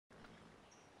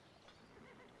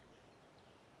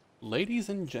Ladies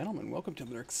and gentlemen, welcome to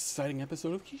another exciting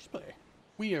episode of KeeshPlay.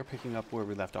 We are picking up where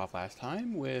we left off last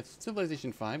time with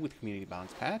Civilization 5 with Community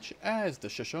Balance Patch as the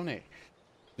Shoshone.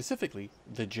 Specifically,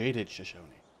 the Jaded Shoshone.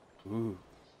 Ooh,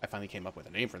 I finally came up with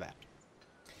a name for that.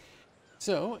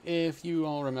 So, if you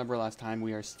all remember last time,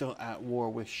 we are still at war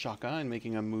with Shaka and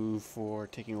making a move for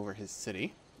taking over his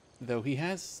city. Though he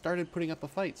has started putting up a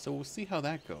fight, so we'll see how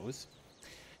that goes.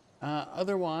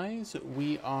 Otherwise,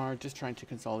 we are just trying to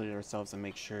consolidate ourselves and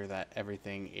make sure that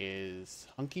everything is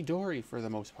hunky-dory for the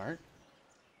most part.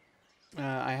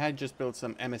 I had just built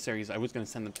some emissaries. I was going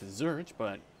to send them to Zurich,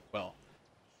 but, well,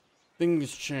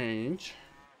 things change.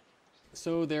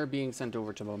 So they're being sent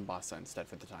over to Mombasa instead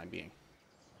for the time being.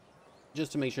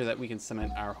 Just to make sure that we can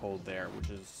cement our hold there,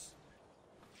 which is...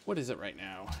 What is it right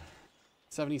now?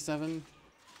 77?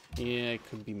 Yeah, it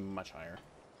could be much higher.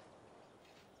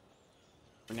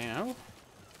 For now,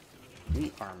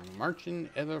 we are marching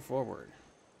ever forward.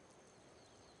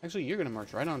 Actually, you're going to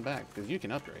march right on back, because you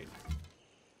can upgrade.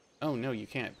 Oh, no, you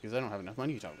can't, because I don't have enough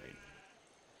money to upgrade.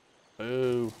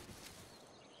 Boo.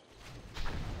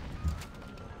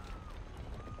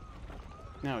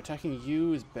 Now, attacking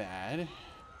you is bad.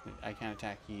 I can't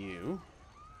attack you.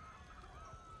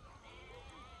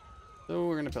 So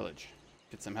we're going to pillage.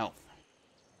 Get some health.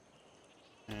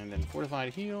 And then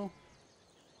fortified heal.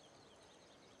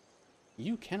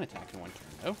 You can attack in one turn,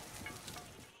 though.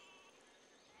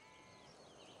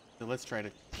 So let's try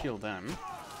to kill them.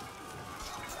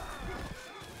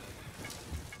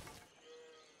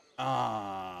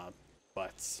 Ah,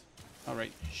 butts.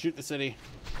 Alright, shoot the city.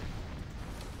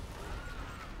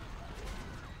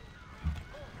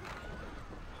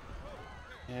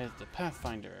 There's the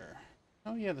Pathfinder.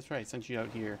 Oh yeah, that's right, I sent you out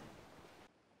here.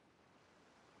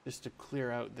 Just to clear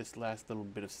out this last little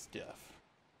bit of stuff.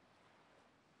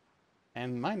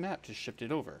 And my map just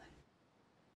shifted over.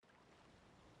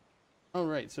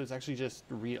 Alright, so it's actually just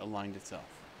realigned itself.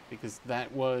 Because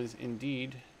that was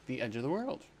indeed the edge of the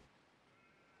world.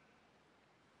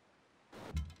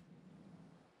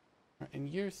 And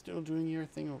you're still doing your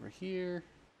thing over here.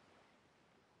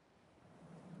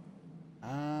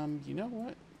 You know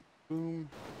what? Boom.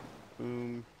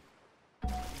 Boom.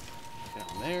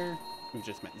 Down there. We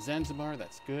just met Zanzibar,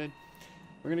 that's good.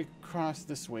 We're gonna cross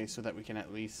this way so that we can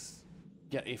at least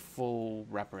get a full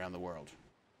wrap around the world.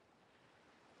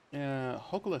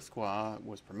 Hokulesqua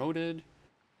was promoted.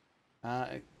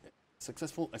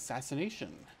 Successful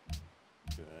assassination.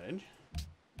 Good.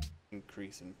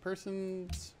 Increase in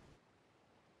persons.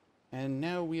 And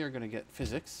now we are going to get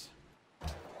physics.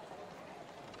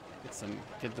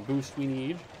 Get the boost we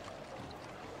need.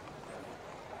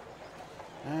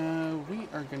 We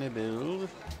are going to build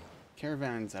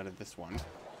caravans out of this one.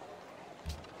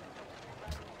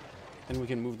 And we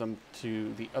can move them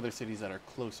to the other cities that are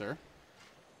closer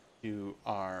to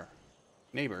our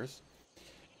neighbors.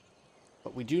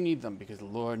 But we do need them because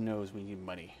Lord knows we need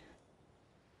money.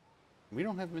 We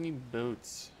don't have many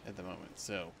boats at the moment,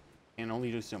 so can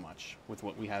only do so much with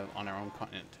what we have on our own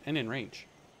continent and in range.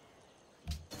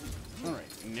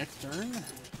 Alright, next turn.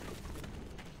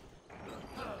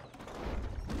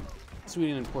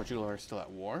 Sweden and Portugal are still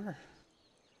at war.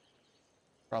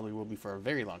 Probably will be for a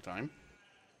very long time.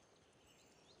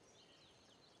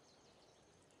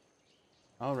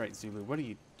 Alright, Zulu, what are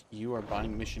you... You are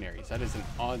buying missionaries. That is an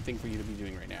odd thing for you to be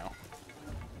doing right now.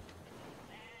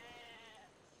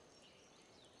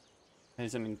 That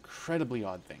is an incredibly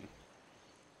odd thing.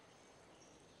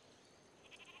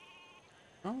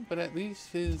 Oh, but at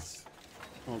least his...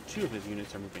 Well, two of his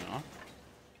units are moving off.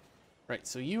 Right,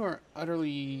 so you are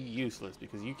utterly useless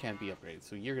because you can't be upgraded.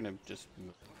 So you're gonna just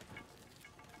move.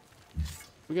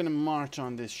 We're gonna march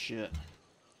on this shit.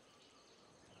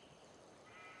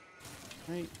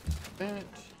 Right, that.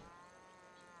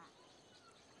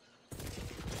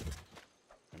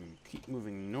 And keep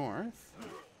moving north.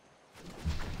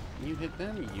 Can you hit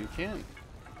them? You can.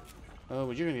 Oh,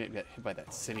 but you're gonna get hit by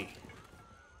that city.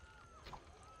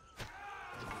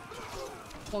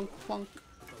 Plunk, plunk.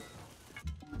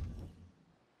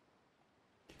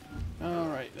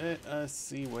 Alright, let us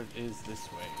see what is this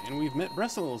way. And we've met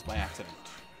Brussels by accident.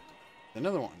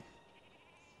 Another one.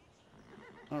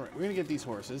 Alright, we're gonna get these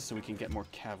horses so we can get more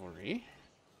cavalry.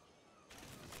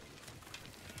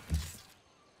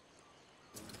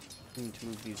 We need to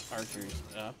move these archers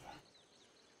up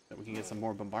so that we can get some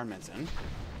more bombardments in. And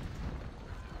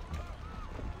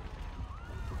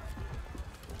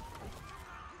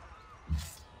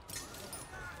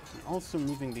also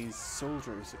moving these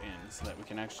soldiers in so that we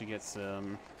can actually get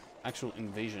some actual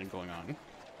invasion going on.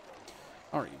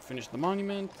 Alright, finish the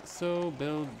monument, so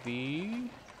build the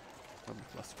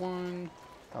 +1.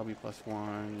 That'll be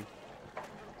 +1.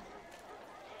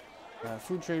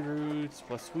 Food trade routes,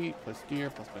 plus wheat, plus deer,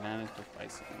 plus bananas, plus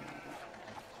bison.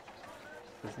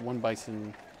 There's 1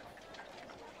 bison.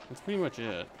 That's pretty much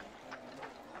it.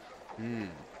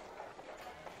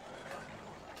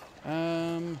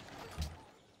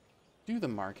 Do the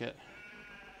market.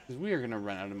 Because we are going to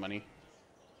run out of money.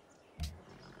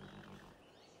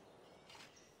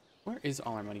 Where is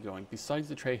all our money going? Besides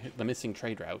the missing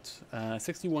trade routes.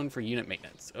 61 for unit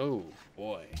maintenance. Oh,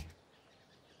 boy.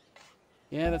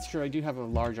 Yeah, that's true. I do have a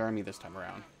large army this time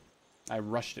around. I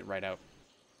rushed it right out.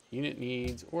 Unit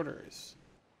needs orders.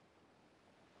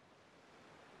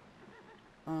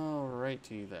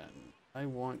 Alrighty then. I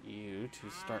want you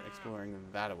to start exploring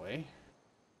that way.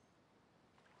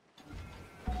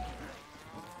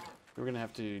 We're going to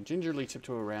have to gingerly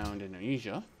tiptoe around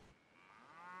Indonesia.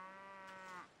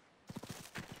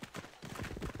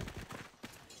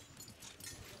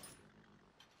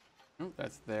 Oh,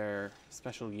 that's their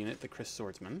special unit, the Chris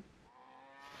Swordsman.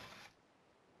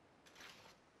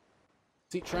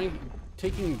 See,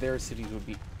 taking their cities would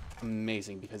be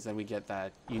amazing, because then we get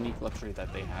that unique luxury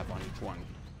that they have on each one.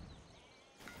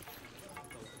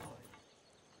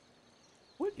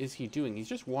 What is he doing? He's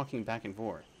just walking back and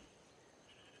forth.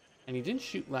 And he didn't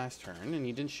shoot last turn, and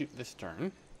he didn't shoot this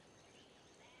turn.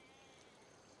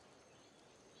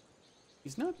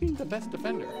 He's not being the best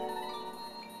defender.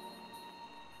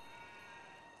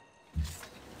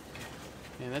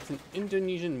 And that's an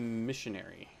Indonesian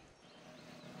missionary.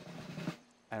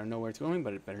 I don't know where it's going,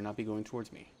 but it better not be going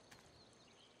towards me.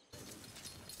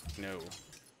 No.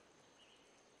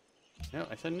 No,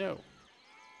 I said no.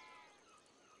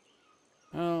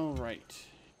 Alright.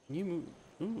 Can you move?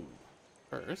 Ooh.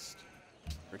 First.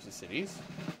 Versus cities.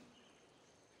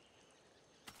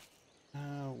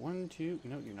 1, 2.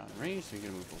 No, you're not in range, so you're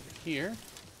going to move over here.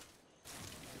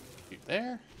 Shoot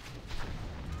there.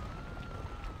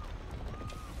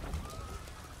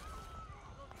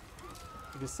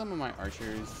 Because some of my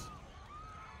archers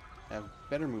have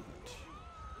better movement.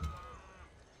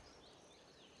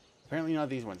 Apparently not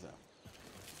these ones, though.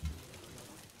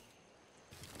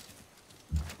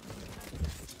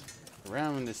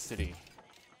 Around this city.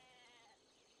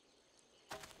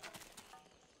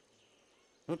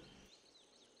 Oop.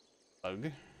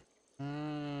 Bug.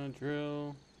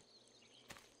 Drill.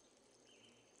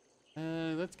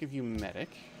 Let's give you medic.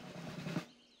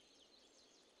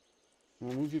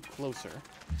 We'll move you closer.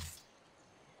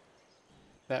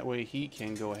 That way he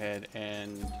can go ahead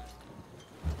and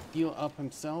heal up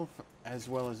himself as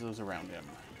well as those around him.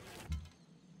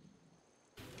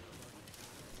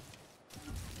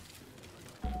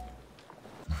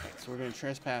 So we're going to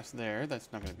trespass there. That's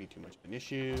not going to be too much of an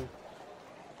issue.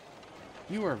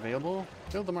 You are available.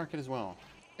 Build the market as well.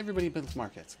 Everybody builds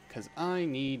markets, because I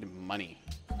need money.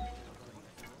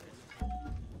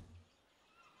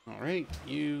 Alright,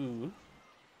 you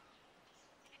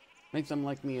make them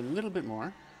like me a little bit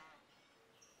more.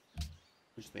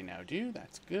 Which they now do.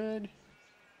 That's good.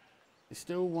 They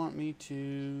still want me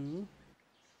to...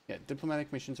 Yeah,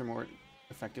 diplomatic missions are more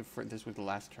effective for this with the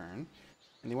last turn.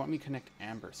 And they want me to connect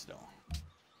amber still.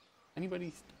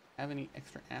 Anybody have any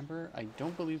extra amber? I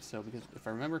don't believe so, because if I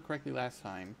remember correctly last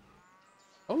time...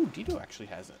 Oh, Dito actually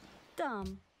has it.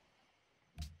 Dumb.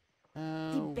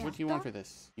 What do you want for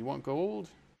this? You want gold?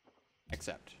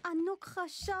 Accept.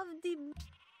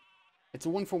 It's a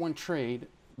 1-for-1 trade,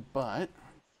 but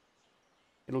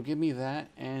it'll give me that.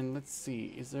 And let's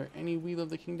see, is there any Wheel of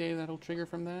the King Day that'll trigger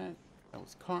from that? That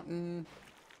was cotton,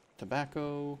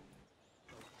 tobacco.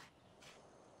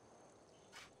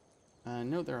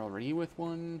 No, they're already with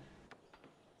one.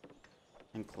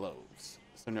 And cloves.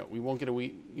 So no, we won't get a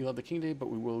Wheel of the King Day, but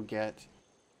we will get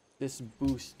this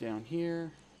boost down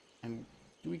here. And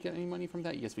do we get any money from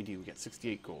that? Yes, we do. We get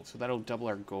 68 gold. So that'll double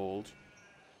our gold.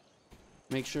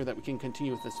 Make sure that we can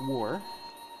continue with this war.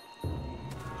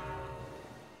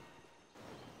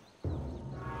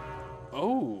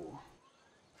 Oh.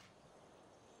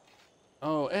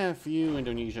 Oh, F you,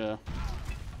 Indonesia.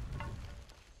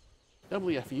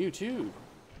 Doubly F you, too.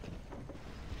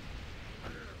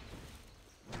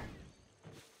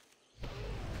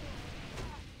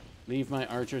 Leave my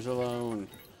archers alone.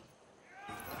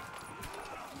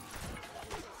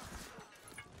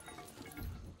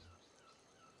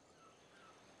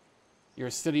 Your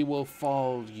city will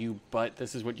fall, you butt.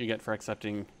 This is what you get for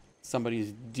accepting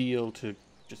somebody's deal to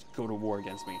just go to war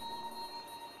against me.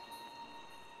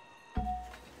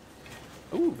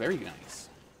 Ooh, very nice.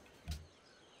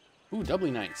 Ooh,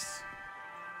 doubly nice.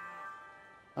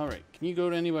 Alright, can you go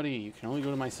to anybody? You can only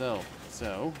go to myself.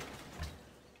 So,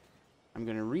 I'm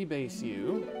going to rebase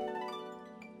you.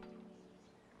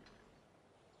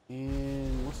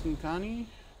 In Musunkani,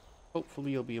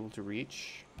 hopefully you'll be able to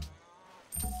reach.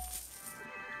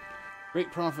 Great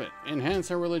prophet,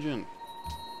 enhance our religion.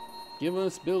 Give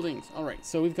us buildings. Alright,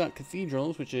 so we've got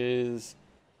cathedrals, which is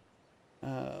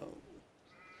not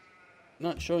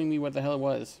showing me what the hell it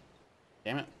was.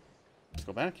 Damn it. Let's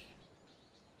go back.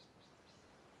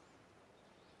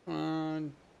 Come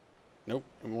on. Nope,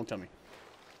 it won't tell me.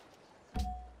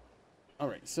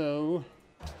 Alright, so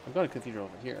I've got a cathedral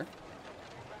over here,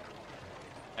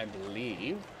 I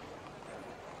believe.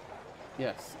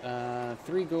 Yes,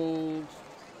 3 gold,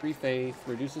 3 faith,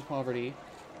 reduces poverty,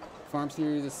 farms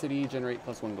through the city, generate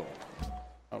 +1 gold.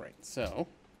 Alright, so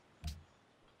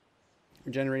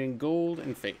we're generating gold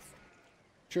and faith.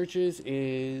 Churches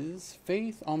is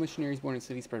faith, all missionaries born in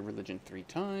city spread religion 3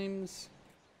 times.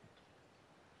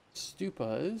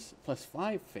 Stupas,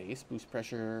 +5 faith, boost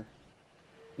pressure,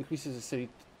 increases the city,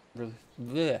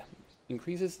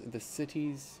 increases the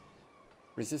city's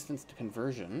resistance to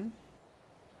conversion.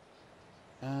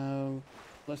 +2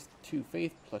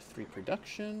 faith, +3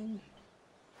 production.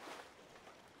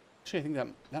 Actually, I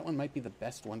think that one might be the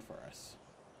best one for us.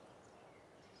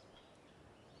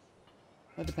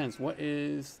 That depends. What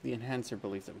is the enhancer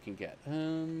belief that we can get?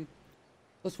 +1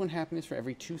 happiness for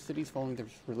every 2 cities following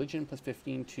this religion,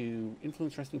 +15 to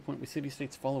influence resting point with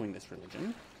city-states following this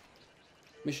religion.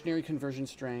 Missionary conversion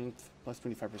strength,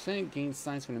 +25%. Gains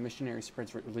science when a missionary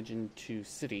spreads religion to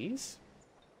cities.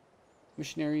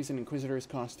 Missionaries and inquisitors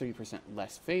cost 30%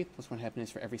 less faith, +1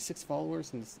 happiness for every 6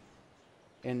 followers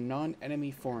in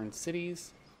non-enemy foreign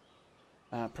cities.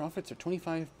 Prophets are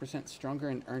 25% stronger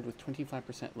and earned with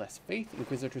 25% less faith.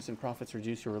 Inquisitors and prophets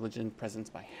reduce your religion presence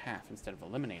by half instead of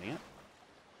eliminating it.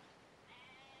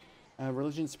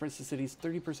 Religion spreads to cities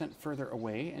 30% further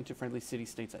away and to friendly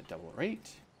city-states at double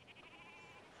rate.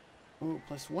 Oh,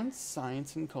 +1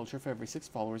 science and culture for every 6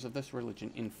 followers of this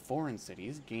religion in foreign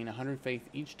cities. Gain 100 faith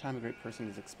each time a great person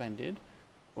is expended.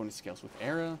 Bonus scales with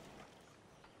era.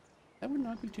 That would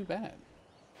not be too bad.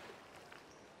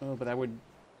 Oh, but that would...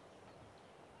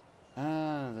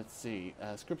 let's see.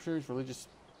 Scriptures, religion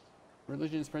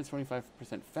spreads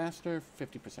 25% faster,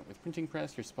 50% with printing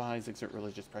press. Your spies exert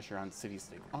religious pressure on cities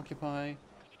they occupy.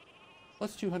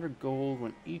 +200 gold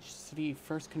when each city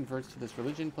first converts to this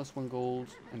religion, +1 gold,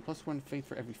 and +1 faith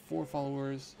for every 4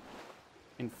 followers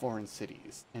in foreign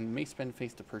cities. And may spend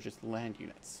faith to purchase land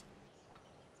units.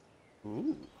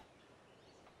 Ooh.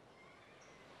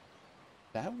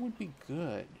 That would be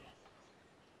good.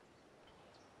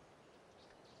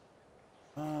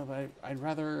 But I'd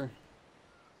rather...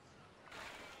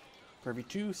 for every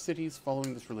 2 cities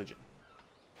following this religion.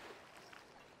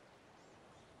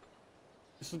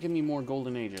 This will give me more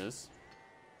golden ages.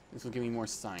 This will give me more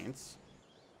science.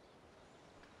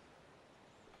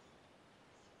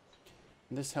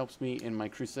 And this helps me in my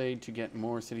crusade to get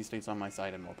more city-states on my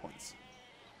side and more points.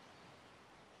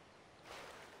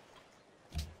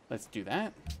 Let's do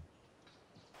that.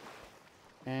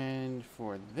 And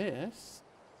for this...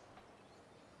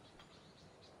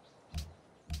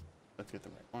 let's get the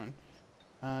right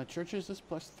one. Churches is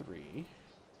 +3.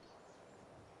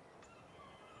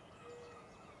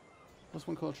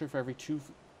 +1 culture for every 2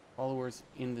 followers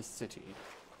in the city.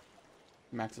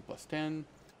 Max is +10.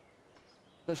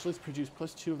 Specialists produce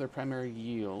 +2 of their primary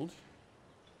yield.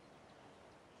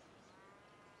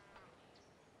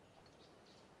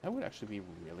 That would actually be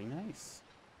really nice.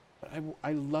 But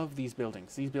I love these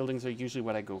buildings. These buildings are usually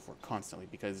what I go for constantly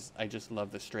because I just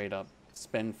love the straight up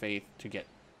spend faith to get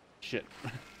shit.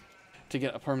 To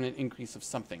get a permanent increase of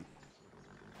something.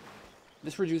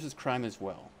 This reduces crime as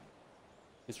well.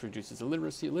 This reduces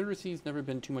illiteracy. Illiteracy has never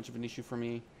been too much of an issue for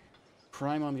me.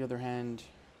 Crime, on the other hand,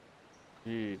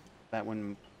 that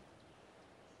one...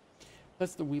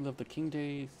 that's the Wheel of the King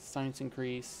Day. Science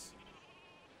increase.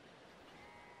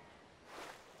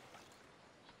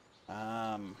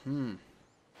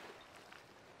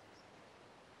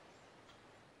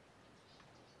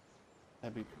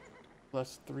 That'd be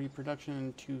 +3 production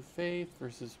and 2 faith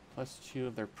versus +2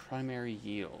 of their primary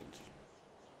yield.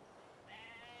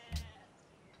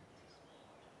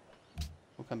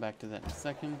 We'll come back to that in a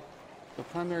second. So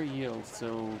primary yield,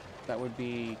 so that would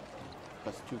be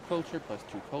 +2 culture,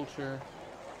 +2 culture,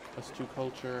 +2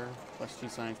 culture, +2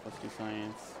 science, +2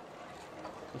 science,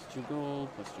 +2 gold,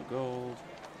 +2 gold,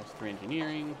 +3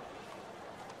 engineering.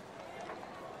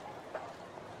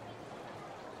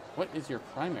 What is your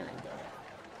primary though?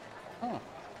 Oh.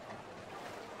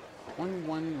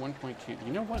 1.2.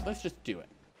 You know what? Let's just do it.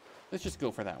 Let's just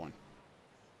go for that one.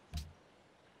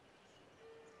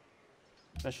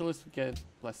 Specialists get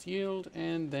less yield,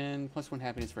 and then +1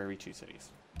 happiness for every 2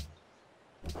 cities.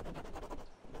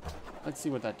 Let's see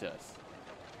what that does.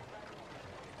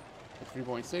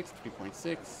 3.6,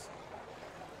 3.6.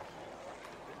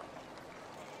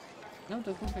 No, it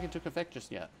doesn't look like it took effect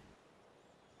just yet.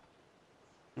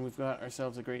 And we've got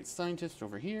ourselves a great scientist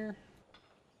over here.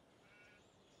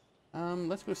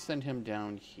 Let's go send him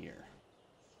down here.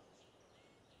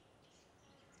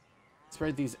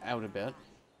 Spread these out a bit.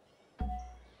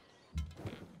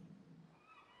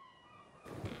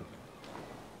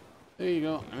 There you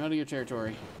go. I'm out of your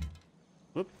territory.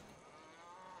 Whoop.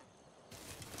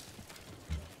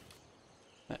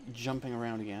 That jumping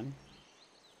around again.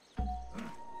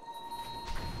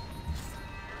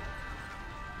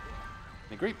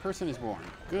 The great person is born.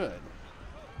 Good.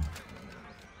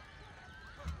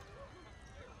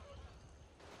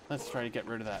 Let's try to get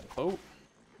rid of that boat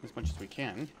as much as we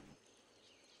can.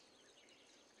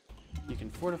 You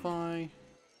can fortify.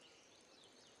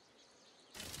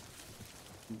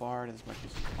 Bard as much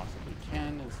as you possibly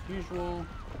can, as usual.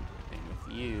 Same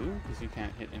with you, because you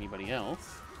can't hit anybody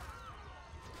else.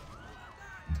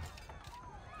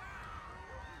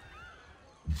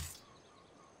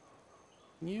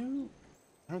 You...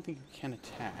 I don't think you can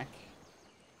attack.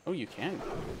 Oh, you can.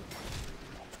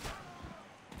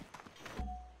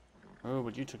 Oh,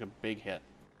 but you took a big hit.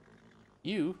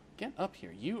 You, get up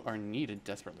here. You are needed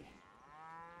desperately.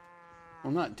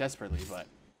 Well, not desperately, but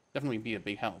definitely be a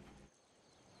big help.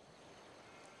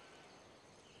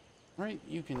 Alright,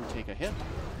 you can take a hit.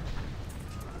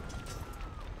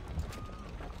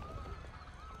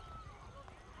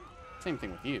 Same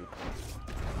thing with you.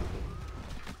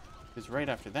 Because right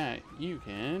after that, you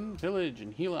can pillage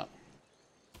and heal up.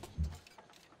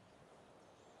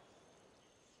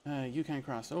 You can't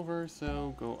cross over,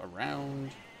 so go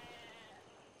around.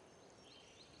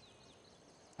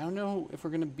 I don't know if we're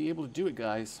going to be able to do it,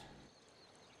 guys.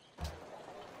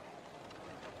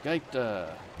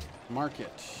 Gaita.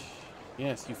 Market.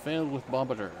 Yes, you failed with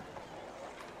Bobbeter.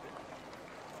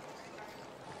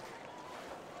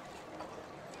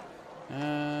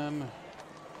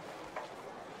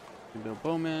 Bill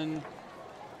Bowman.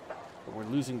 But we're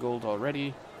losing gold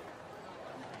already.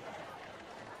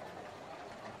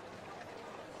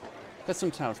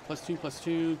 Custom towers,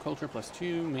 +2/+2, culture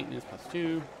 +2, maintenance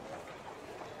 +2.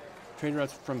 Trade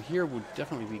routes from here would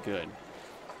definitely be good.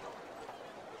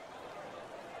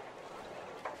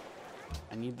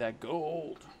 I need that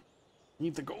gold. I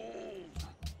need the gold.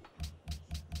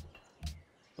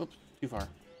 Oops, too far.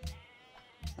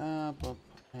 Up,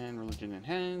 and religion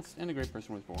enhanced, and a great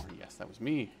person was born. Yes, that was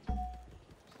me.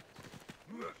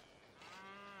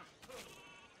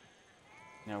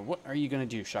 Now, what are you gonna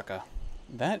do, Shaka?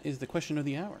 That is the question of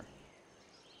the hour.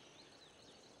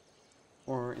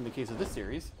 Or, in the case of this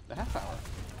series, the half hour.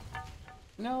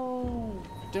 No!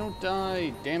 Don't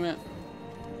die! Damn it!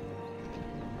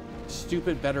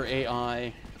 Stupid better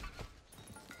AI.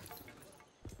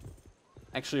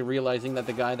 Actually realizing that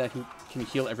the guy that can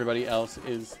heal everybody else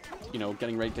is, you know,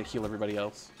 getting ready to heal everybody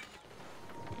else.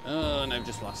 Oh, and I've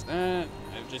just lost that.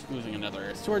 I'm just losing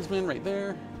another swordsman right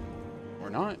there. Or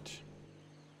not.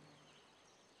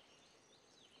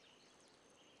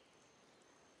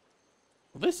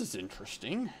 Well, this is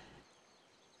interesting.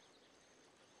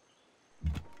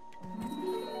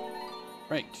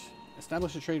 Right.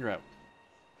 Establish a trade route.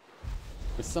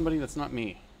 With somebody that's not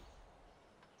me.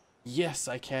 Yes,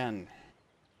 I can.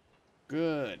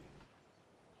 Good.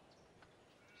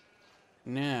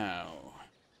 Now,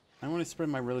 I want to spread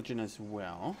my religion as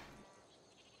well.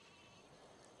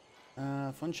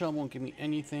 Funshell won't give me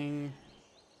anything.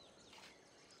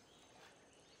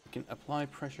 I can apply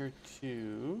pressure to...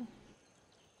 You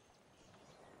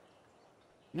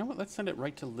know what? Let's send it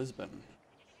right to Lisbon.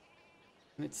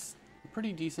 And it's a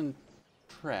pretty decent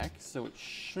trek, so it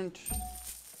shouldn't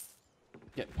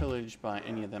get pillaged by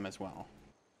any of them as well.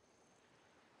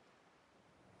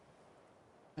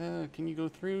 Can you go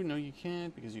through? No, you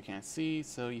can't, because you can't see,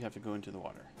 so you have to go into the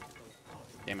water.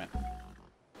 Damn it.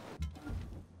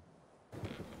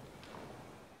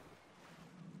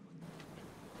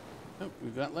 Oh,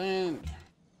 we've got land.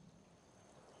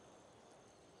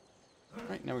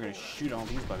 Alright, now we're going to shoot all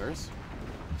these buggers.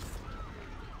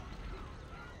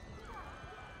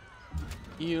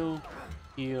 Heal,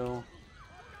 heal,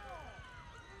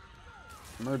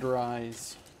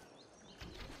 murderize.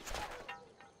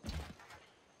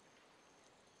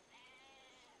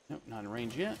 Nope, not in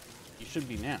range yet. You should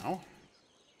be now.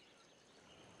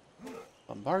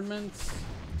 Bombardments.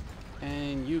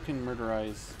 And you can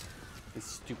murderize this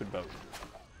stupid boat.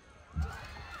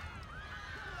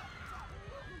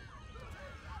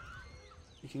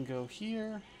 You can go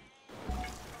here.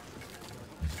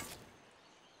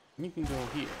 And you can go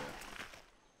here.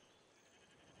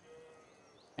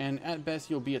 And at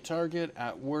best, you'll be a target.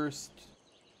 At worst,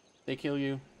 they kill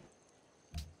you.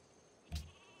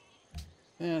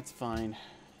 That's fine.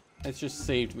 It's just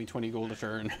saved me 20 gold a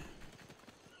turn.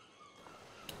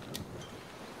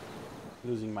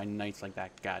 Losing my knights like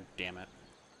that, god damn it.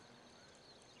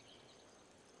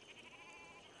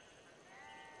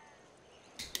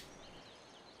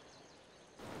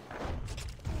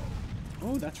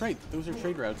 Oh, that's right. Those are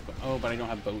trade routes. But, oh, but I don't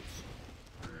have boats.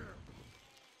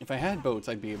 If I had boats,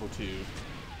 I'd be able to...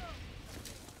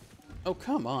 Oh,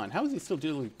 come on. How is he still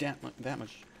dealing with that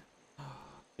much?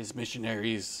 His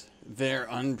missionaries, they're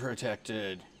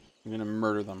unprotected. I'm gonna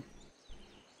murder them.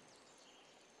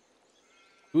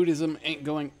 Buddhism ain't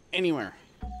going anywhere.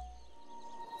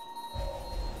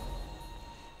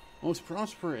 Most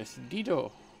prosperous,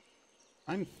 Dido.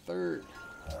 I'm third.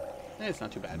 It's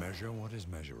not too bad. Measure what is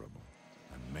measurable,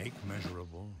 and make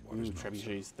measurable what is not.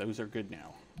 Trebuchets, those are good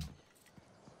now.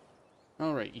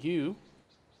 All right, you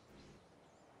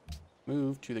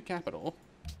move to the capital,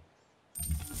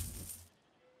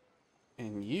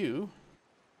 and you,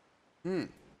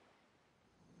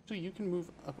 so you can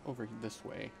move up over this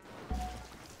way.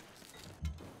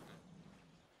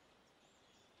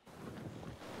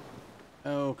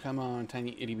 Oh, come on,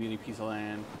 tiny itty bitty piece of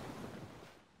land.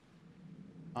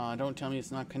 Don't tell me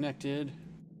it's not connected.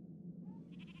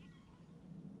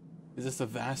 Is this a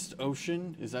vast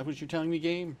ocean? Is that what you're telling me,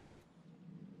 game?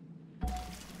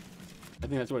 I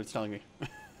think that's what it's telling me.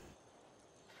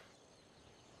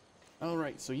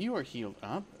 Alright, so you are healed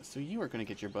up. So you are going to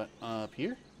get your butt up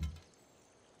here.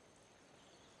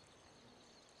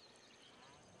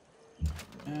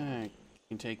 You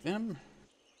can take them.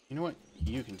 You know what?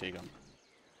 You can take them.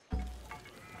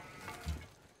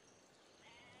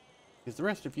 Because the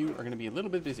rest of you are going to be a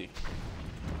little bit busy.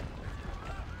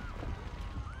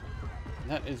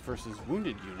 That is versus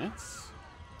wounded units.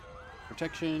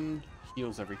 Protection,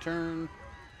 heals every turn.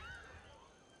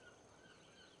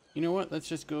 You know what? Let's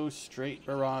just go straight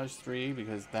Barrage 3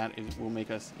 because that will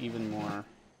make us even more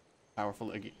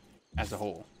powerful as a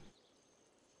whole.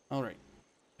 Alright.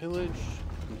 Pillage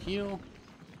and heal.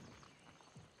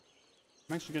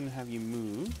 I'm actually going to have you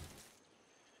move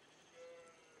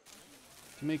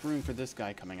to make room for this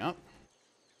guy coming up.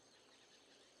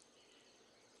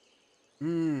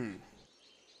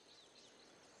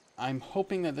 I'm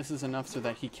hoping that this is enough so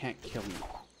that he can't kill me.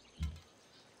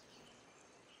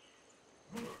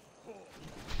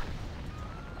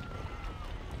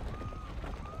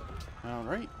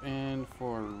 Alright, and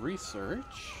for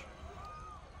research,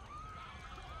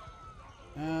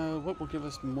 what will give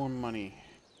us more money?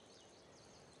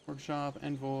 Workshop,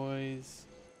 envoys.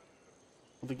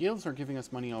 Well, the guilds are giving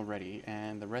us money already,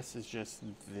 and the rest is just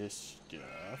this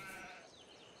stuff.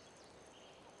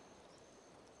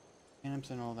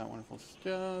 Camps and all that wonderful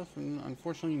stuff. And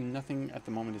unfortunately, nothing at the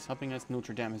moment is helping us.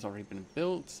 Notre Dame has already been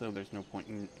built, so there's no point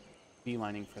in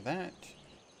beelining for that.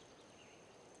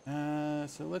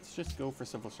 So let's just go for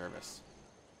civil service.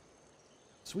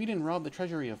 Sweden robbed the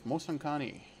treasury of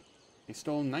Mosankani. They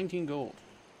stole 19 gold.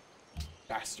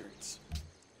 Bastards.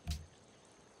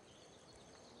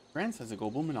 France has a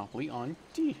global monopoly on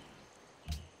tea.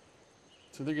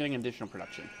 So they're getting additional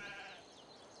production.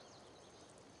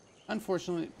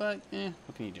 Unfortunately, but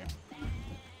what can you do?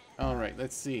 Alright,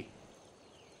 let's see.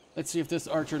 Let's see if this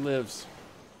archer lives.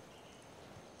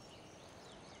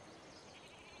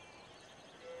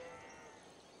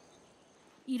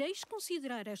 Ireis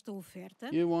considerar esta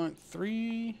oferta? You want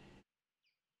 3?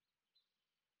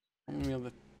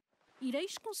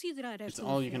 Ireis considerar esta It's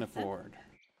all you can oferta? afford.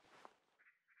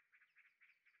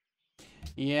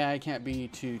 Yeah, I can't be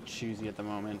too choosy at the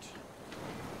moment.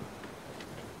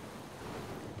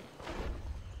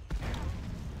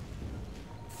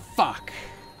 Fuck.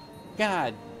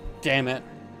 God damn it.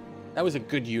 That was a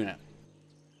good unit.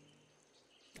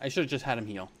 I should have just had him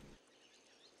heal.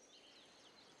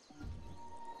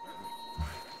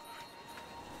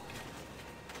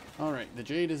 Alright, the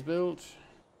jade is built.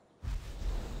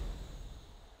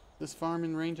 This farm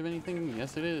in range of anything?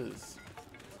 Yes, it is.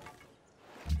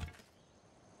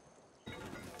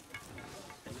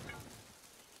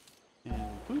 And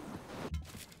boop.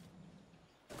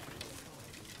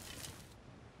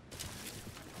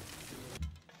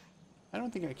 I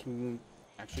don't think I can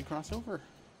actually cross over.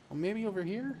 Well, maybe over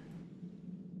here?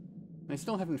 I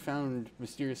still haven't found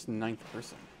mysterious 9th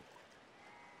person.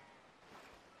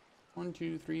 1,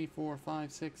 2, 3, 4,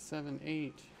 5, 6, 7,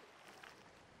 8.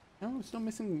 No, I'm still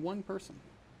missing 1 person.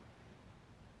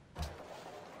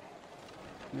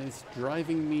 And it's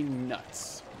driving me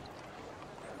nuts.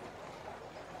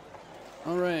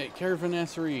 Alright,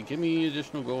 caravanserai, give me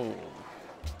additional gold.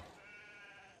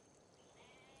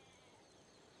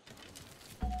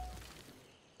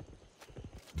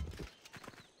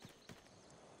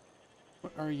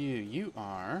 are you? You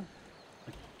are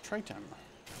a Triton.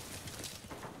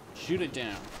 Shoot it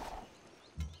down.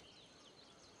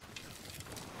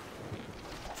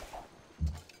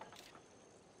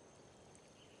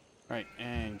 Right,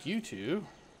 and you two.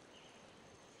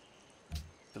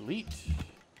 Delete.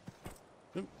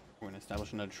 Oop, we're going to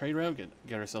establish another trade route,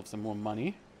 get ourselves some more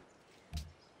money.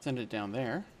 Send it down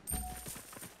there.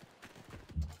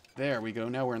 There we go.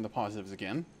 Now we're in the positives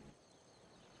again.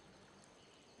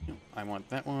 I want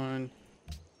that one.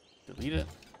 Delete it.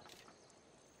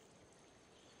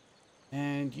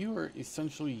 And you are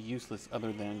essentially useless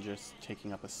other than just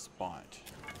taking up a spot.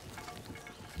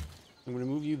 I'm going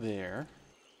to move you there.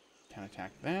 Can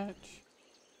attack that.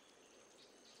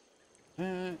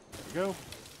 There we go.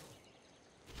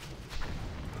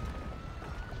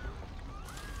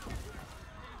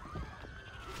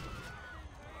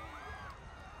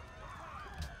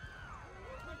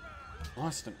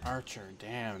 Lost an archer.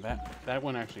 Damn, that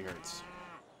one actually hurts.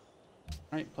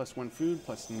 Alright, +1 food,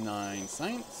 +9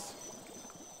 science.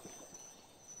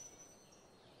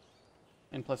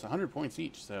 And plus 100 points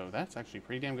each, so that's actually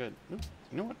pretty damn good. Oops,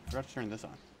 you know what? Forgot to turn this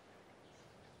on.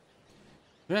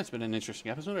 That's been an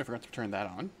interesting episode. I forgot to turn that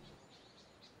on.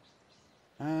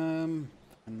 I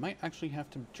might actually have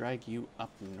to drag you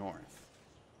up north.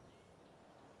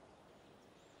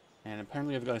 And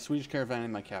apparently I've got a Swedish caravan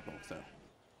in my capital, so.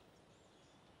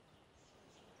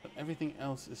 But everything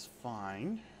else is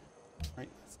fine. Right,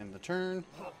 let's end the turn.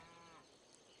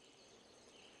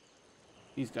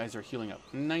 These guys are healing up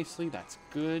nicely. That's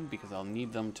good, because I'll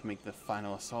need them to make the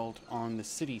final assault on the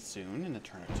city soon, in a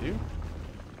turn or two.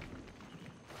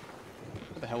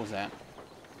 What the hell was that?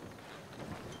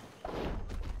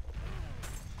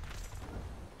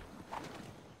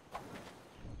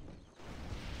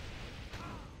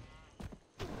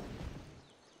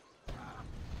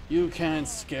 You can't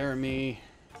scare me.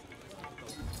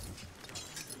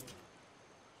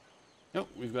 Nope,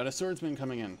 we've got a swordsman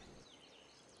coming in.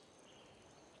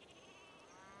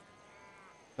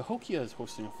 The Hokia is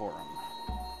hosting a forum.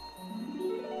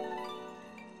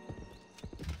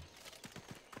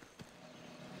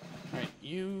 Alright,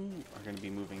 you are going to be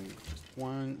moving just a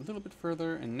little bit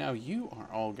further, and now you are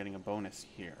all getting a bonus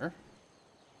here,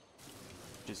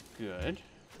 which is good.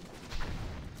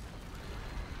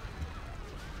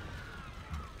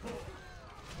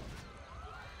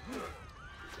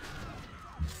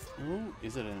 Oh,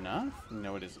 is it enough?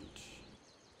 No, it isn't.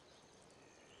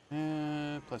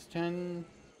 +10,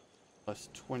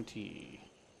 +20.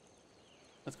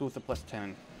 Let's go with the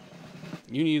 +10.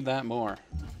 You need that more.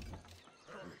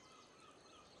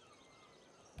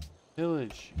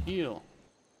 Village, heal.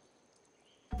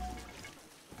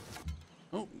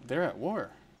 Oh, they're at war.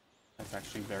 That's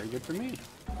actually very good for me.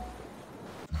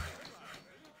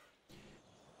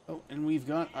 Oh, and we've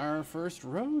got our first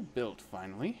road built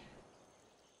finally.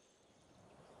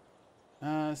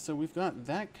 So we've got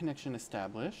that connection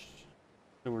established.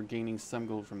 So we're gaining some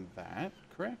gold from that,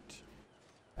 correct?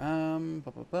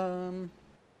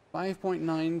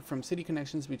 5.9 from city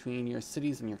connections between your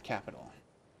cities and your capital.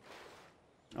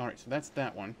 Alright, so that's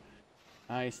that one.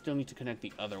 I still need to connect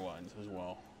the other ones as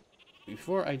well.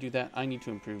 Before I do that, I need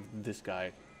to improve this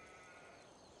guy.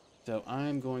 So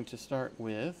I'm going to start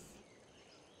with...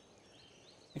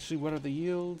 Actually, what are the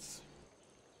yields?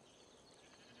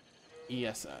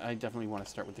 Yes, I definitely want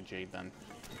to start with the jade then.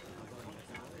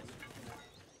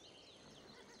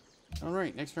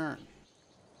 Alright, next turn.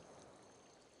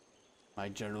 My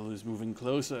general is moving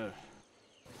closer.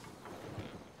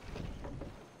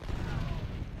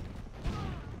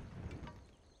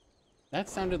 That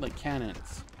sounded like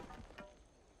cannons.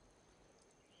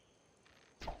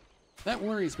 That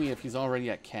worries me if he's already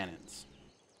at cannons.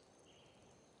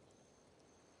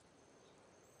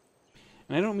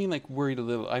 And I don't mean like worried a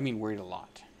little, I mean worried a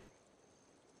lot.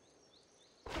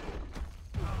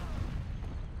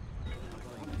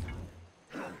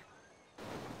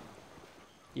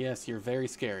 Yes, you're very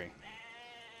scary.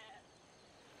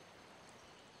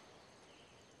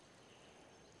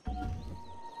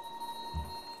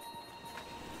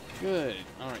 Good.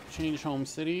 Alright, change home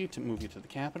city to move you to the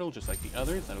capital, just like the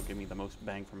others. That'll give me the most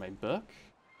bang for my buck.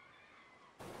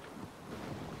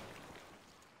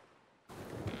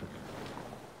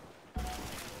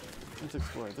 Let's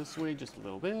explore this way just a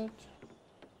little bit.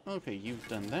 Okay, you've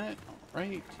done that.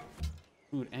 Alright.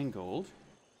 Food and gold.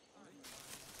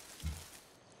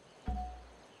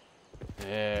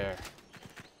 There.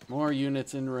 More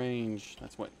units in range.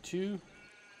 That's what, 2?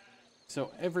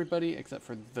 So everybody except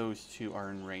for those 2 are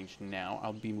in range now.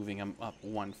 I'll be moving them up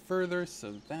 1 further,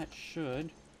 so that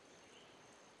should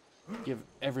give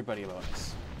everybody a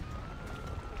bonus.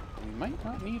 We might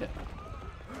not need it.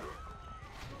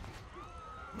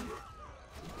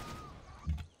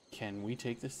 Can we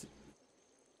take this?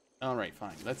 Alright,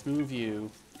 fine. Let's move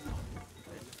you.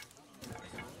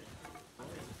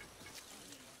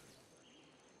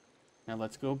 Now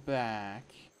let's go back.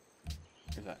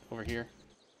 Where's that? Over here.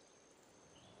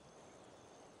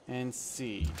 And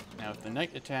see. Now if the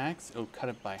knight attacks, it'll cut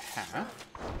it by half.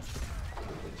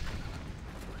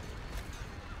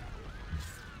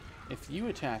 If you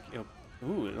attack, it'll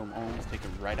almost take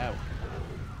it right out.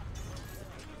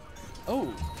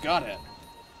 Oh, got it.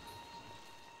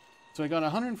 So I got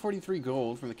 143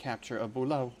 gold from the capture of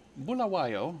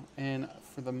Bulawayo, and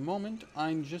for the moment,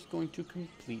 I'm just going to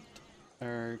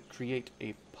create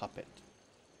a puppet.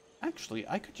 Actually,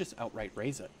 I could just outright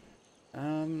raise it.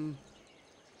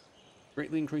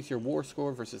 Greatly increase your war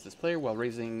score versus this player while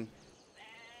raising.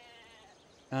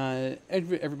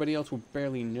 Everybody else will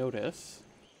barely notice.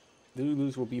 The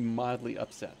Lulus will be mildly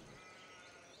upset.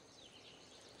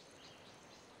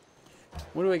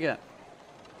 What do I get?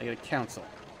 I get a council.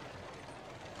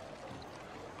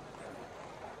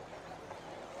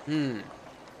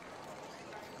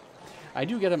 I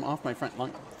do get him off my front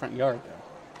yard, though.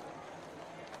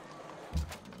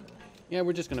 Yeah,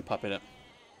 we're just gonna puppet it.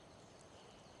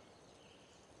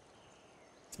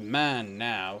 It's mine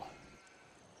now.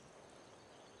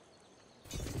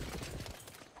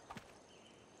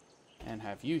 And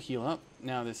have you heal up.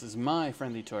 Now this is my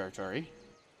friendly territory.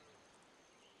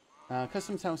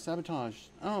 Customs house sabotage.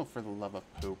 Oh, for the love of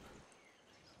poop.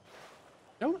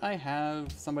 Don't I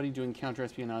have somebody doing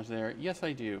counter-espionage there? Yes,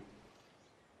 I do.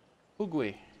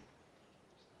 Pugwe.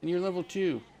 And you're level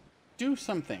 2. Do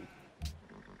something.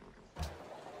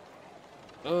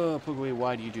 Oh, Pugwe,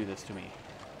 why do you do this to me?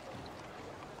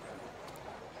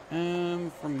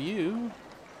 From you...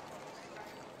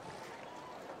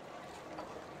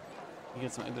 You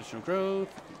get some additional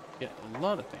growth. You get a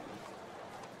lot of things.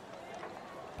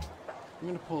 I'm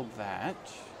going to pull that.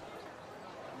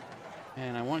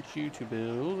 And I want you to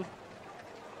build...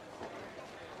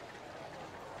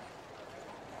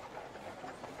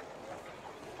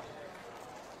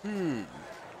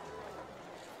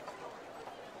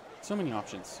 So many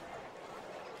options.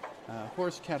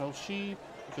 Horse, cattle, sheep.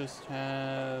 Just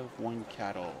have one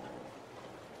cattle.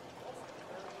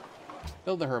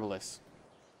 Build the herbalist.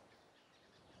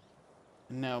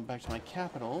 And now back to my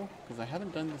capital, because I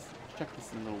haven't done this, checked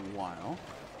this in a little while.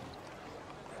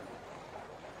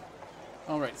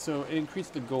 Alright, so it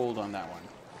increased the gold on that one.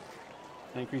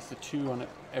 And increased the 2 on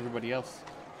everybody else.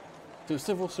 So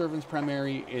civil servants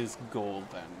primary is gold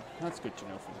then. That's good to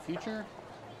know for the future.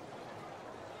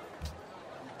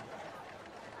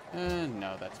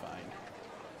 No, that's fine.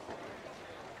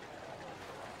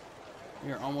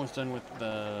 We are almost done with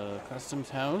the customs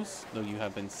house, though you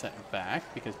have been set back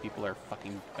because people are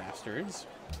fucking bastards.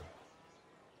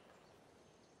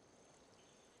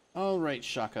 Alright,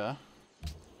 Shaka.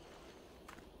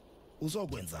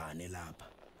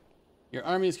 Your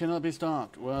armies cannot be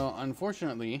stopped. Well,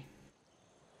 unfortunately,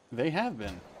 they have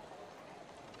been.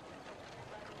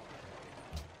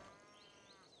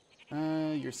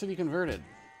 Your city converted.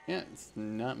 Yeah, it's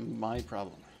not my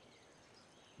problem.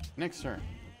 Next turn.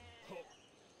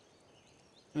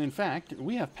 And in fact,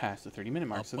 we have passed the 30-minute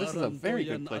mark, so this is a very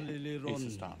good place to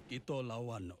stop.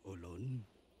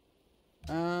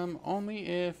 Only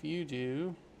if you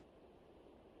do...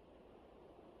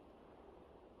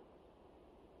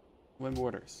 Win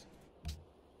borders.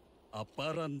 You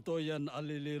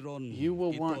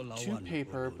will want 2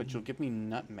 paper, but you'll give me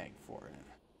nutmeg for it.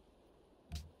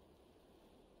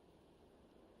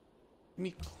 Give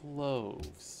me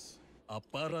cloves.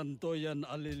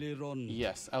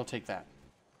 Yes, I'll take that.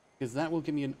 Because that will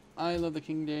give me an I Love the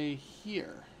King Day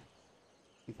here.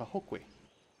 In Pahokwe.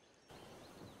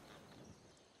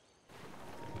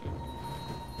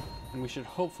 And we should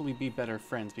hopefully be better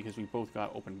friends because we both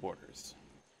got open borders.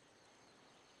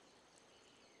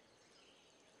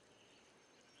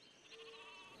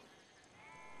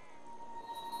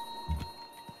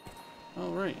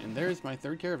 Alright, and there's my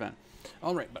 3rd caravan.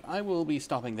 Alright, but I will be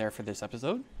stopping there for this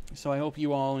episode. So I hope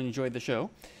you all enjoyed the show.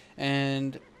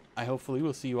 And I hopefully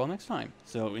will see you all next time.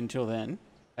 So until then,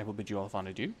 I will bid you all fond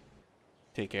adieu.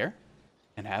 Take care,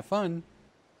 and have fun.